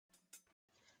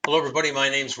Hello, everybody. My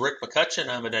name's Rick McCutcheon.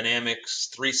 I'm a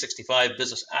Dynamics 365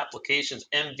 Business Applications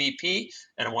MVP,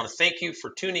 and I want to thank you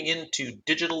for tuning in to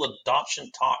Digital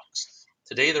Adoption Talks.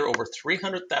 Today, there are over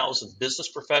 300,000 business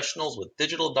professionals with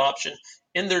digital adoption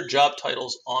in their job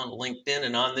titles on LinkedIn.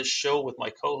 And on this show with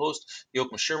my co-host,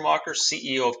 Jochen Schirmacher,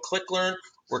 CEO of ClickLearn,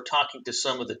 we're talking to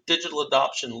some of the digital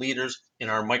adoption leaders in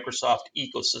our Microsoft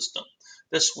ecosystem.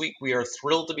 This week, we are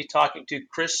thrilled to be talking to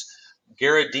Chris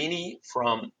Gherardini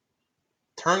from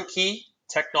Turnkey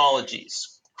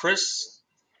Technologies. Chris,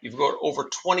 you've got over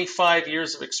 25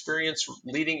 years of experience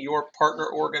leading your partner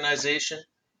organization.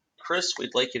 Chris,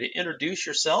 we'd like you to introduce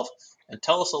yourself and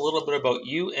tell us a little bit about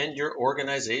you and your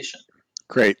organization.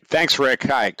 Great. Thanks, Rick.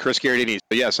 Hi, Chris Gherardini.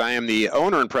 Yes, I am the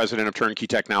owner and president of Turnkey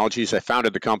Technologies. I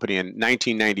founded the company in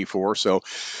 1994. So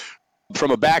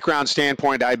from a background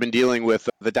standpoint, I've been dealing with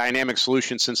the dynamic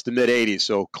solution since the mid-'80s,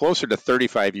 so closer to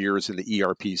 35 years in the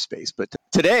ERP space. But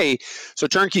today, so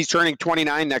Turnkey's turning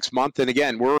 29 next month, and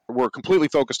again, we're completely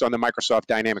focused on the Microsoft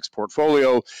Dynamics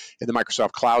portfolio and the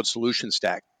Microsoft Cloud solution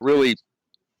stack. Really,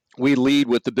 we lead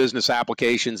with the business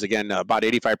applications. Again, about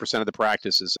 85% of the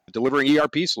practice is delivering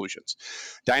ERP solutions.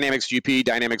 Dynamics GP,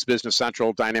 Dynamics Business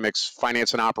Central, Dynamics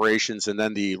Finance and Operations, and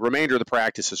then the remainder of the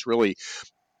practice is really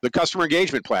the customer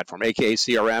engagement platform, aka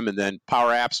CRM, and then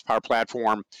Power Apps, Power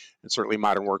Platform, and certainly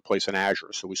Modern Workplace and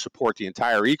Azure. So we support the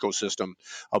entire ecosystem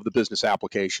of the business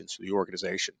applications for the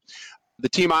organization. The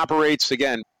team operates,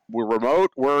 again, we're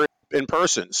remote, we're in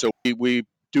person. So we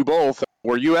do both.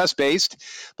 We're U.S.-based,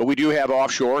 but we do have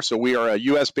offshore. So we are a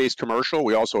U.S.-based commercial.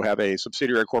 We also have a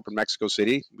subsidiary corporate in Mexico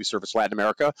City. We service Latin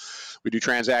America. We do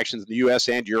transactions in the U.S.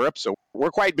 and Europe. So we're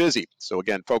quite busy. So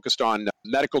again, focused on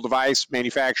medical device,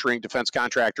 manufacturing, defense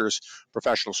contractors,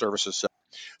 professional services. So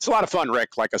it's a lot of fun,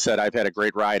 Rick. Like I said, I've had a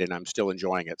great ride and I'm still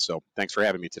enjoying it. So thanks for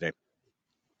having me today.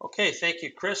 Okay, thank you,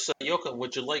 Chris. Jochen,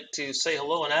 would you like to say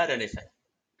hello and add anything?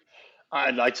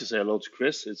 I'd like to say hello to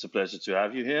Chris. It's a pleasure to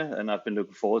have you here, and I've been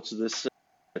looking forward to this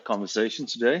conversation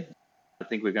today. I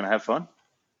think we're going to have fun.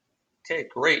 Okay,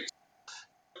 great.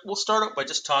 We'll start out by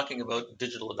just talking about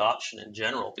digital adoption in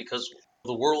general, because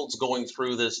the world's going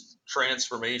through this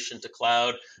transformation to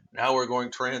cloud. Now we're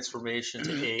going transformation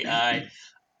to AI.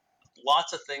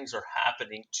 Lots of things are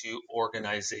happening to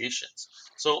organizations.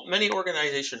 So many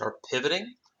organizations are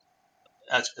pivoting,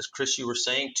 as Chris, you were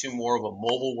saying, to more of a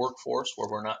mobile workforce where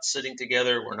we're not sitting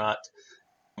together, we're not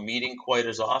meeting quite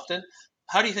as often.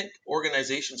 How do you think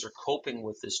organizations are coping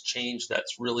with this change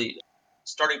that's really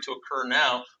starting to occur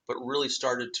now, but really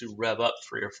started to rev up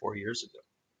 3 or 4 years ago?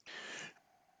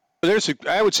 There's,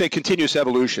 I would say, continuous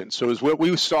evolution. So as what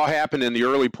we saw happen in the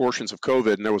early portions of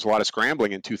COVID, and there was a lot of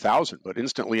scrambling in 2000, but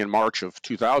instantly in March of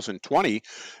 2020,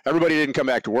 everybody didn't come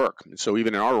back to work. And so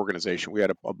even in our organization, we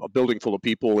had a building full of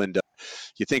people, and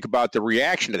you think about the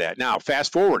reaction to that. Now,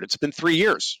 fast forward, it's been 3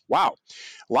 years. Wow.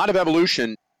 A lot of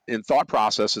evolution in thought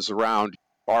processes around,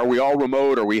 are we all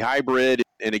remote? Are we hybrid?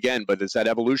 And again, but as that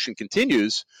evolution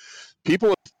continues,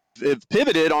 people have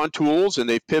pivoted on tools, and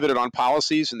they've pivoted on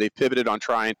policies, and they've pivoted on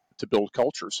trying to build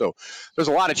culture. So there's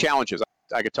a lot of challenges.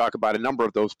 I could talk about a number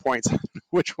of those points.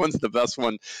 Which one's the best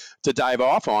one to dive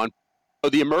off on?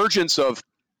 So the emergence of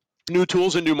new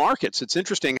tools and new markets. It's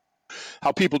interesting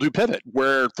how people do pivot,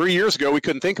 where 3 years ago we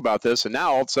couldn't think about this, and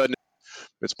now all of a sudden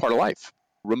it's part of life.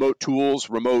 Remote tools,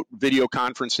 remote video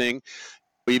conferencing.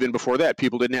 Even before that,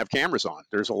 people didn't have cameras on.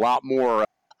 There's a lot more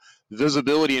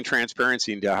visibility and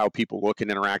transparency into how people look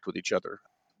and interact with each other.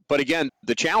 But again,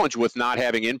 the challenge with not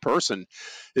having in person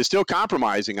is still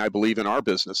compromising, I believe, in our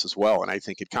business as well. And I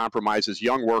think it compromises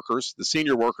young workers. The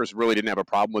senior workers really didn't have a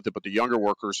problem with it, but the younger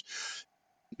workers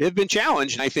have been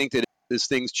challenged. And I think that as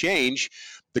things change,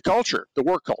 the culture, the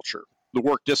work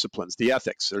disciplines, the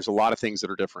ethics, there's a lot of things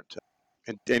that are different.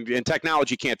 And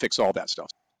technology can't fix all that stuff.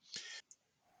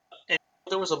 And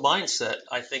there was a mindset,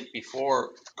 I think,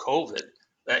 before COVID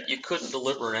that you couldn't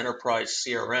deliver an enterprise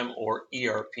CRM or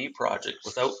ERP project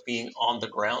without being on the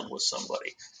ground with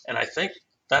somebody. And I think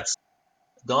that's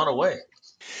gone away.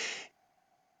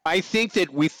 I think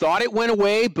that we thought it went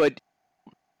away, but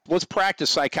let's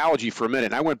practice psychology for a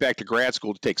minute. I went back to grad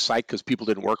school to take psych because people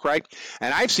didn't work right.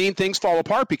 And I've seen things fall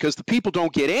apart because the people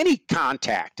don't get any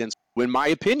contact. And in my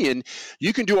opinion,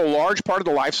 you can do a large part of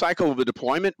the life cycle of a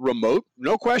deployment remote,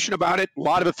 no question about it, a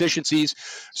lot of efficiencies,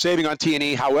 saving on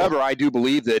T&E. However, I do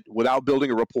believe that without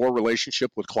building a rapport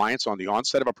relationship with clients on the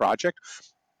onset of a project,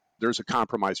 there's a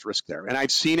compromised risk there. And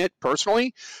I've seen it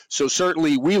personally. So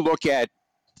certainly we look at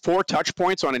 4 touch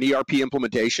points on an ERP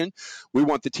implementation. We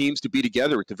want the teams to be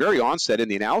together at the very onset in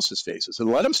the analysis phases and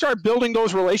let them start building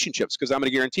those relationships, because I'm going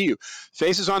to guarantee you,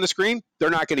 faces on the screen, they're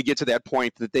not going to get to that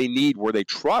point that they need where they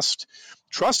trust.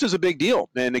 Trust is a big deal.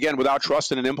 And again, without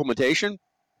trust in an implementation,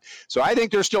 so I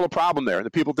think there's still a problem there. The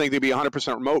people think they'd be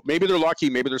 100% remote. Maybe they're lucky.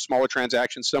 Maybe they're smaller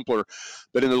transactions, simpler.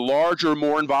 But in the larger,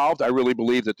 more involved, I really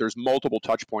believe that there's multiple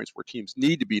touch points where teams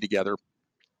need to be together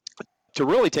to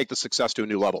really take the success to a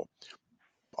new level.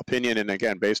 Opinion, and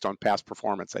again, based on past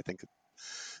performance, I think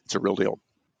it's a real deal.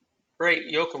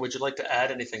 Great. Jochen, would you like to add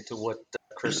anything to what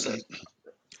Chris said?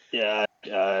 Yeah,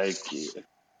 I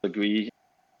agree.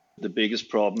 The biggest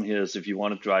problem here is if you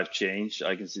want to drive change.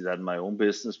 I can see that in my own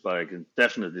business, but I can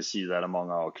definitely see that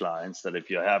among our clients, that if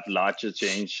you have larger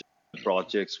change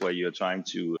projects where you're trying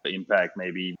to impact,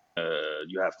 maybe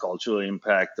you have cultural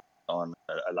impact on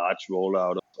a large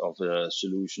rollout of a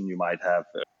solution, you might have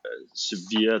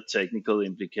severe technical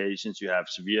implications, you have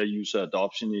severe user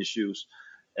adoption issues.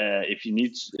 If you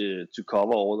need to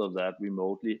cover all of that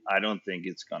remotely, I don't think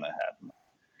it's going to happen.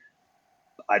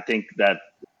 I think that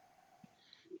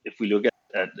if we look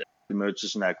at the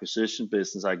mergers and acquisition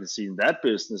business, I can see in that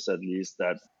business at least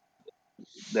that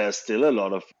there's still a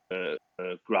lot of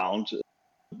ground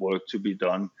work to be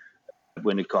done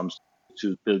when it comes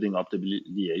to building up the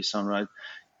liaison, right?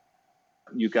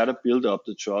 You got to build up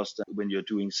the trust when you're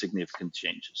doing significant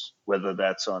changes, whether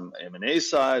that's on M&A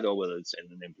side or whether it's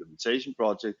in an implementation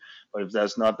project. But if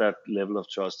there's not that level of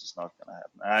trust, it's not going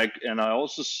to happen. I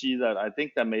also see that, I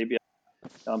think that maybe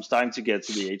I'm starting to get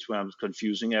to the age where I'm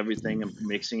confusing everything and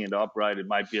mixing it up, right? It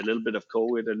might be a little bit of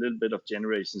COVID, a little bit of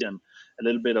generations, and a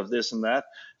little bit of this and that,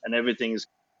 and everything is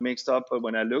mixed up. But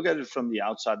when I look at it from the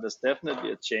outside, there's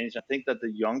definitely a change. I think that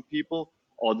the young people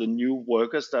or the new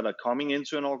workers that are coming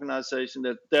into an organization,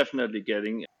 they're definitely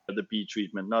getting the B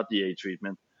treatment, not the A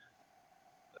treatment.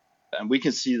 And we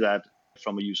can see that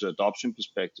from a user adoption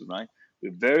perspective, right?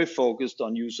 We're very focused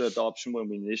on user adoption when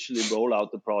we initially roll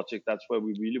out the project. That's where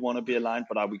we really want to be aligned.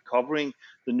 But are we covering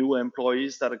the new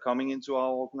employees that are coming into our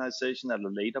organization at a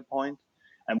later point?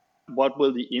 And what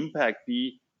will the impact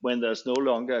be when there's no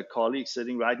longer a colleague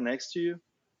sitting right next to you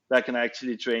that can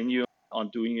actually train you on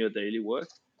doing your daily work?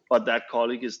 But that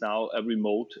colleague is now a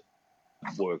remote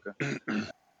worker.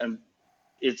 And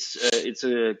it's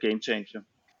a game changer.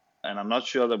 And I'm not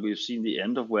sure that we've seen the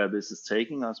end of where this is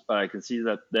taking us, but I can see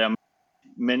that there are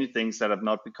many things that have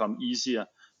not become easier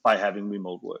by having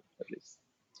remote work, at least.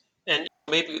 And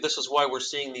maybe this is why we're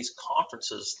seeing these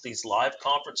conferences, these live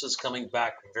conferences coming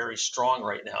back very strong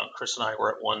right now. Chris and I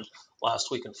were at one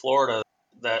last week in Florida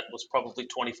that was probably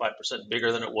 25%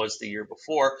 bigger than it was the year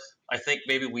before. I think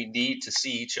maybe we need to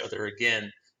see each other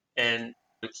again and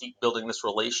to keep building this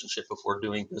relationship if we're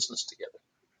doing business together.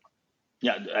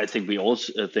 Yeah, I think we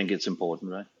also think it's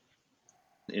important, right?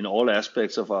 In all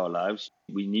aspects of our lives,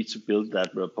 we need to build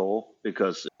that rapport,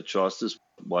 because trust is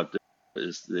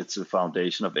it's the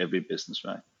foundation of every business,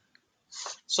 right?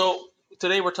 So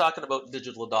today we're talking about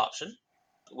digital adoption,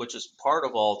 which is part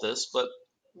of all this, but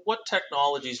what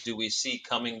technologies do we see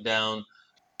coming down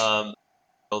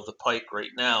the pike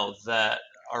right now that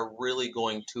are really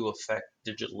going to affect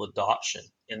digital adoption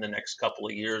in the next couple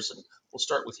of years? And we'll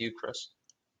start with you, Chris.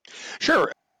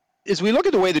 Sure. As we look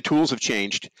at the way the tools have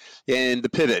changed and the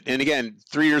pivot, and again,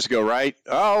 3 years ago, right?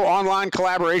 Oh, online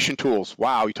collaboration tools.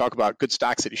 Wow, you talk about good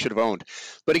stocks that you should have owned.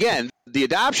 But again, the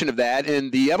adoption of that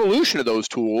and the evolution of those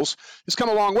tools has come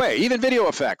a long way. Even video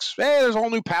effects. Hey, there's all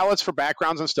new palettes for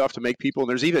backgrounds and stuff to make people, and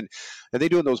there's even, are they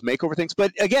doing those makeover things?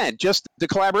 But again, just the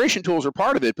collaboration tools are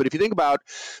part of it. But if you think about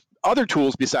other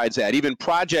tools besides that, even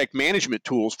project management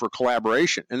tools for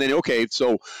collaboration, and then, okay,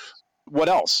 so what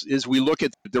else is we look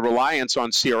at the reliance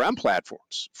on CRM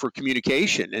platforms for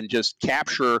communication and just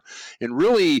capture, and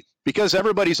really, because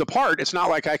everybody's apart, it's not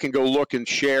like I can go look and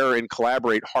share and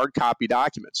collaborate hard copy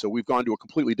documents. So we've gone to a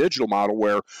completely digital model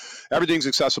where everything's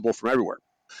accessible from everywhere.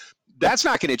 That's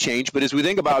not going to change. But as we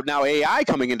think about now AI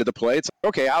coming into the play, it's like,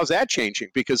 okay, how's that changing?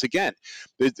 Because again,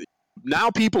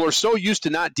 now people are so used to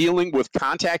not dealing with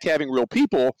contact, having real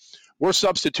people, we're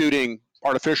substituting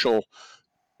artificial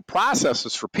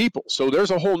processes for people. So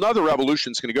there's a whole nother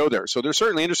revolution that's going to go there. So there's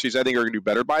certainly industries I think are going to do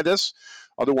better by this.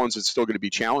 Other ones it's still going to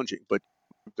be challenging. But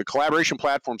the collaboration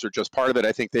platforms are just part of it.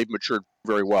 I think they've matured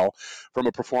very well from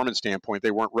a performance standpoint.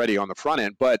 They weren't ready on the front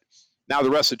end, but now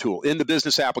the rest of the tool, in the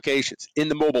business applications, in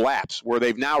the mobile apps, where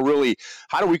they've now really,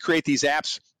 how do we create these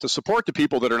apps to support the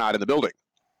people that are not in the building?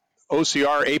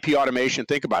 OCR, AP automation,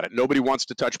 think about it. Nobody wants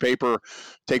to touch paper,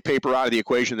 take paper out of the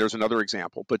equation. There's another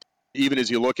example. But even as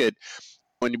you look at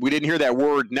when we didn't hear that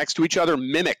word next to each other,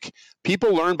 mimic.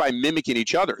 People learn by mimicking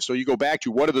each other. So you go back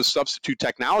to what are the substitute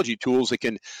technology tools that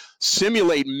can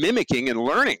simulate mimicking and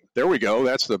learning. There we go.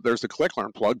 There's the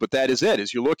ClickLearn plug, but that is it.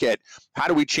 As you look at how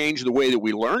do we change the way that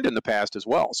we learned in the past as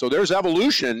well. So there's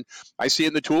evolution. I see it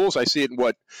in the tools. I see it in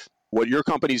what your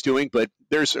company's doing, but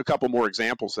there's a couple more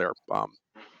examples there.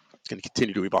 It's going to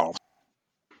continue to evolve.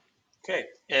 Okay.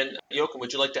 And Joachim,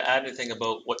 would you like to add anything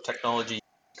about what technology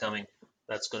is coming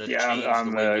that's going to change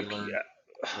the way we learn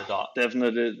and adopt?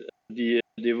 Definitely. The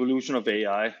evolution of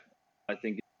AI, I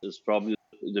think, is probably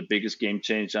the biggest game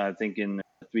changer. I think in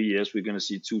 3 years, we're going to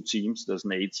see two teams. There's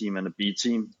an A team and a B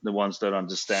team, the ones that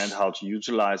understand how to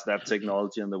utilize that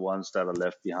technology and the ones that are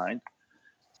left behind.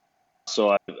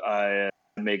 So I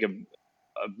make a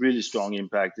really strong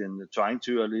impact in trying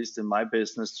to, at least in my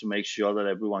business, to make sure that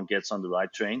everyone gets on the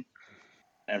right train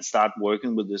and start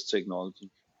working with this technology.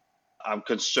 I'm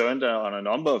concerned on a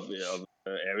number of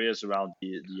areas around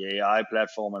the AI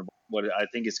platform and what I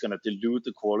think is going to dilute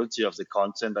the quality of the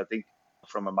content. I think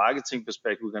from a marketing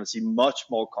perspective, we're going to see much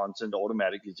more content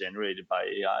automatically generated by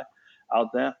AI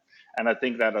out there. And I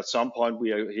think that at some point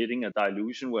we are hitting a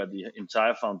dilution where the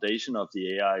entire foundation of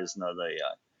the AI is not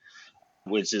AI,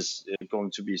 which is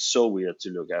going to be so weird to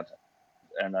look at.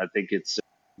 And I think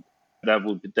that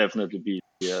would definitely be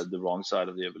the wrong side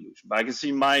of the evolution. But I can see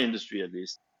in my industry, at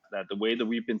least, that the way that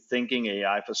we've been thinking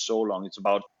AI for so long, it's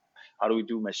about how do we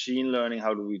do machine learning,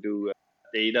 how do we do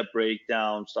data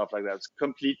breakdown, stuff like that. It's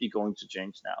completely going to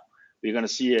change now. We're going to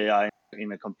see AI in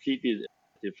a completely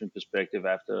different perspective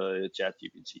after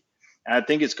ChatGPT. And I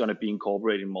think it's going to be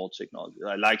incorporating more technology.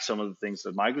 I like some of the things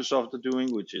that Microsoft are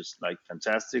doing, which is like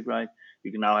fantastic, right?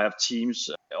 You can now have Teams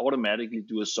automatically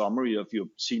do a summary of your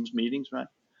Teams meetings, right?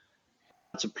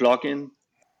 It's a plugin,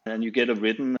 and you get a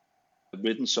written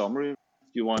summary.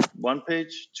 Do you want 1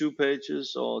 page, 2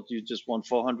 pages, or do you just want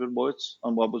 400 words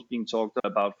on what was being talked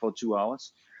about for 2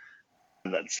 hours?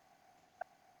 I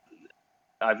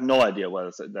have no idea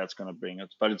what that's going to bring us,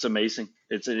 but it's amazing.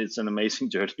 It's an amazing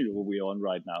journey that we're on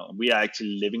right now, and we are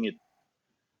actually living it.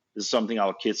 This is something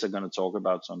our kids are going to talk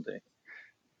about someday.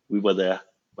 We were there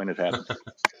when it happened.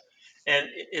 And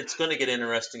it's going to get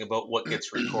interesting about what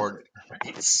gets recorded,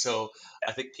 right? So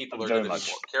I think people are going to be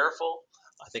more careful.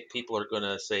 I think people are going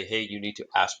to say, hey, you need to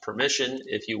ask permission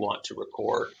if you want to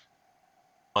record.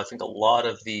 I think a lot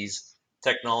of these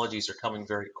technologies are coming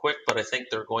very quick, but I think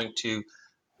they're going to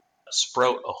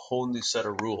sprout a whole new set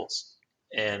of rules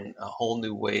and a whole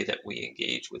new way that we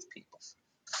engage with people.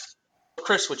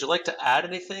 Chris, would you like to add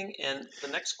anything? And the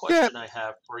next question I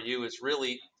have for you is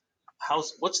really,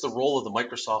 what's the role of the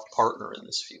Microsoft partner in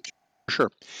this future? Sure.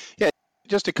 Yeah,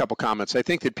 just a couple comments. I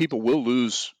think that people will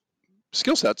lose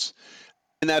skill sets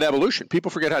in that evolution. People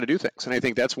forget how to do things, and I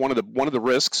think that's one of the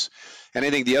risks. And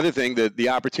I think the other thing, that the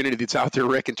opportunity that's out there,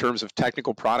 Rick, in terms of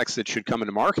technical products that should come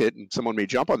into market, and someone may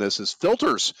jump on this, is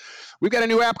filters. We've got a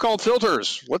new app called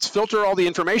Filters. Let's filter all the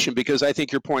information, because I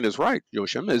think your point is right,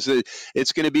 Joachim, is that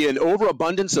it's going to be an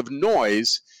overabundance of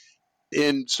noise.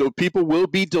 And so people will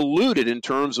be diluted in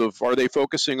terms of, are they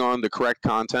focusing on the correct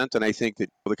content? And I think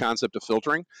that the concept of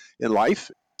filtering in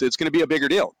life, it's going to be a bigger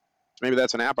deal. Maybe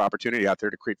that's an app opportunity out there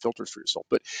to create filters for yourself.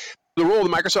 But the role of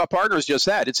the Microsoft partner is just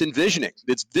that. It's envisioning.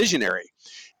 It's visionary.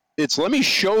 It's let me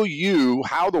show you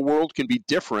how the world can be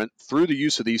different through the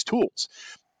use of these tools.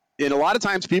 And a lot of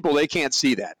times people, they can't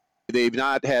see that. They've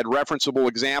not had referenceable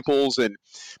examples. And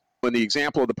in the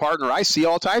example of the partner, I see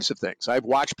all types of things. I've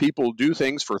watched people do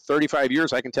things for 35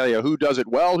 years. I can tell you who does it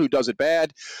well, who does it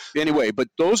bad. Anyway, but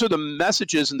those are the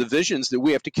messages and the visions that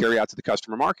we have to carry out to the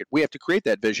customer market. We have to create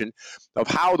that vision of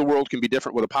how the world can be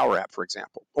different with a Power App, for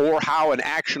example, or how an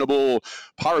actionable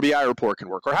Power BI report can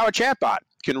work, or how a chatbot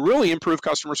can really improve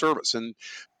customer service. And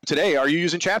today, are you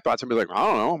using chatbots? And be like, I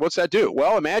don't know, what's that do?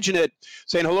 Well, imagine it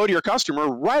saying hello to your customer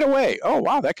right away. Oh,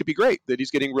 wow, that could be great that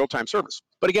he's getting real-time service.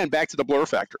 But again, back to the blur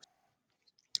factor.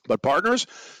 But partners,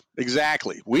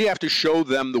 exactly. We have to show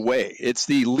them the way. It's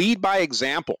the lead by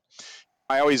example.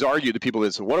 I always argue to people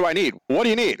that say, what do I need? What do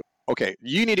you need? Okay,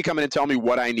 you need to come in and tell me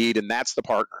what I need, and that's the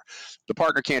partner. The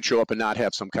partner can't show up and not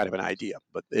have some kind of an idea.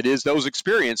 But it is those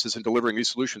experiences in delivering these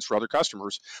solutions for other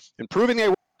customers, and proving they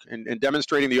work, and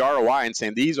demonstrating the ROI and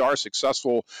saying these are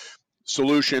successful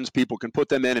solutions. People can put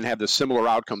them in and have the similar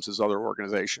outcomes as other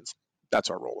organizations. That's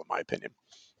our role, in my opinion.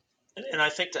 And I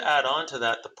think to add on to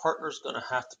that, the partner's going to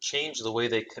have to change the way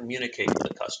they communicate with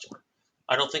the customer.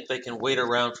 I don't think they can wait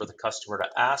around for the customer to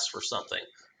ask for something.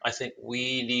 I think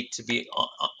we need to be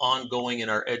ongoing in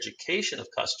our education of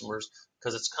customers,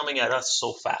 because it's coming at us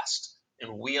so fast.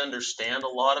 And we understand a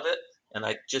lot of it, And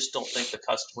I just don't think the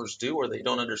customers do, or they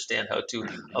don't understand how to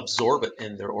absorb it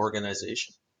in their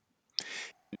organization.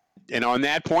 And on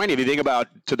that point, if you think about,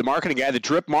 to the marketing guy, the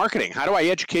drip marketing, how do I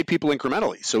educate people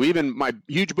incrementally? So even my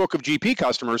huge book of GP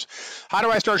customers, how do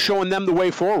I start showing them the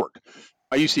way forward?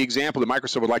 I used the example that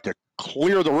Microsoft would like to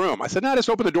clear the room. I said, no, just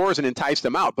open the doors and entice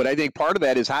them out. But I think part of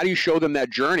that is, how do you show them that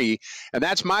journey? And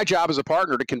that's my job as a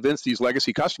partner, to convince these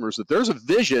legacy customers that there's a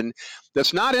vision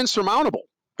that's not insurmountable.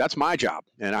 That's my job.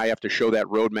 And I have to show that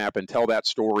roadmap and tell that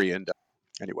story. And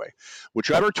anyway,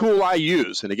 whichever tool I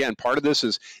use, and again, part of this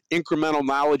is incremental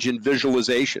knowledge and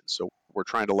visualization. So we're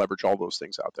trying to leverage all those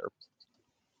things out there.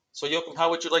 So Joachim,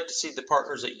 how would you like to see the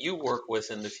partners that you work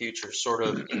with in the future sort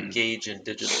of engage in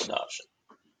digital adoption?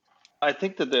 I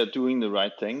think that they're doing the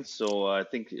right things. So I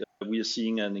think we are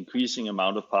seeing an increasing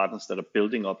amount of partners that are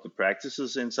building up the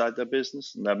practices inside their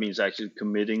business. And that means actually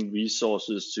committing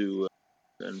resources to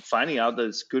and finding out that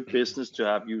it's good business to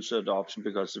have user adoption,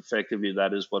 because effectively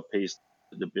that is what pays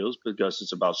the bills, because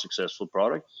it's about successful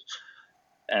products.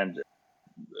 And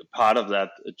part of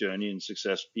that journey in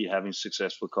success, be having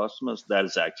successful customers, that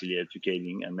is actually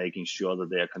educating and making sure that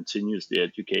they are continuously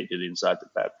educated inside the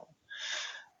platform.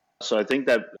 So I think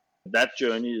that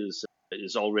journey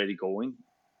is already going.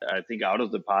 I think out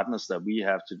of the partners that we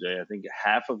have today, I think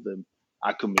half of them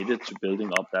are committed to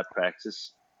building up that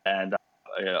practice and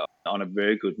on a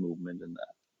very good movement in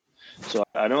that. So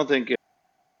I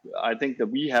think that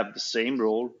we have the same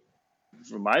role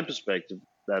from my perspective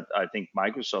that I think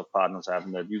Microsoft partners have,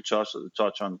 and that you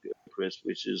touch on, Chris,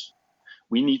 which is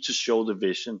we need to show the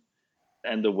vision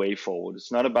and the way forward.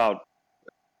 It's not about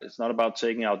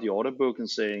taking out the order book and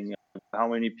saying how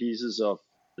many pieces of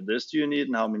this do you need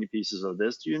and how many pieces of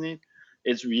this do you need.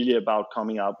 It's really about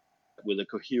coming up with a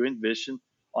coherent vision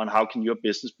on how can your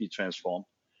business be transformed.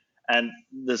 And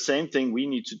the same thing we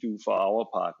need to do for our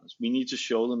partners. We need to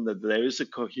show them that there is a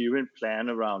coherent plan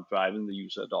around driving the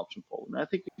user adoption forward. And I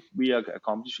think we are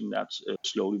accomplishing that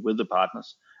slowly with the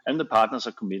partners, and the partners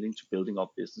are committing to building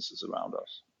up businesses around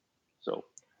us. So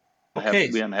we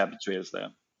are happy trails there.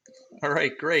 All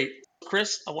right, great.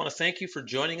 Chris, I want to thank you for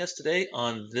joining us today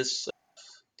on this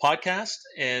podcast,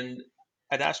 and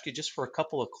I'd ask you just for a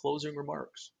couple of closing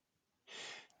remarks.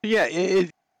 Yeah,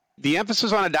 the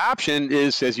emphasis on adoption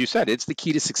is, as you said, it's the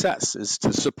key to success, is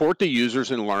to support the users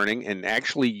in learning and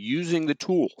actually using the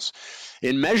tools,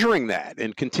 in measuring that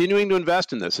and continuing to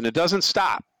invest in this. And it doesn't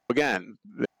stop. Again,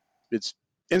 it's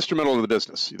instrumental to the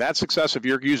business. That success of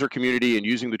your user community and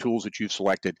using the tools that you've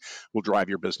selected will drive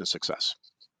your business success.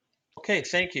 Okay,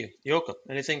 thank you. Joachim,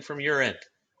 anything from your end?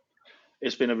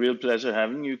 It's been a real pleasure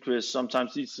having you, Chris.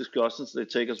 Sometimes these discussions, they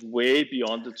take us way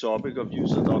beyond the topic of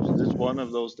user adoption. It's one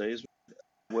of those days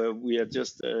where we are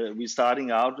just we're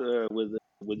starting out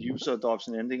with user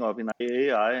adoption, ending up in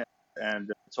AI,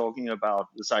 and talking about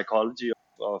the psychology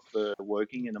of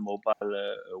working in a mobile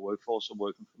workforce or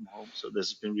working from home. So this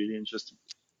has been really interesting.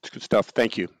 It's good stuff.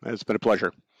 Thank you. It's been a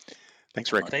pleasure.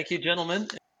 Thanks, Rick. Thank you, gentlemen.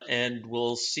 And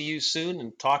we'll see you soon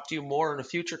and talk to you more in the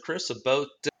future, Chris, about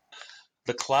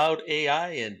the cloud AI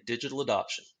and digital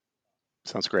adoption.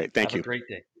 Sounds great. Thank you. Have a great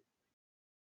day.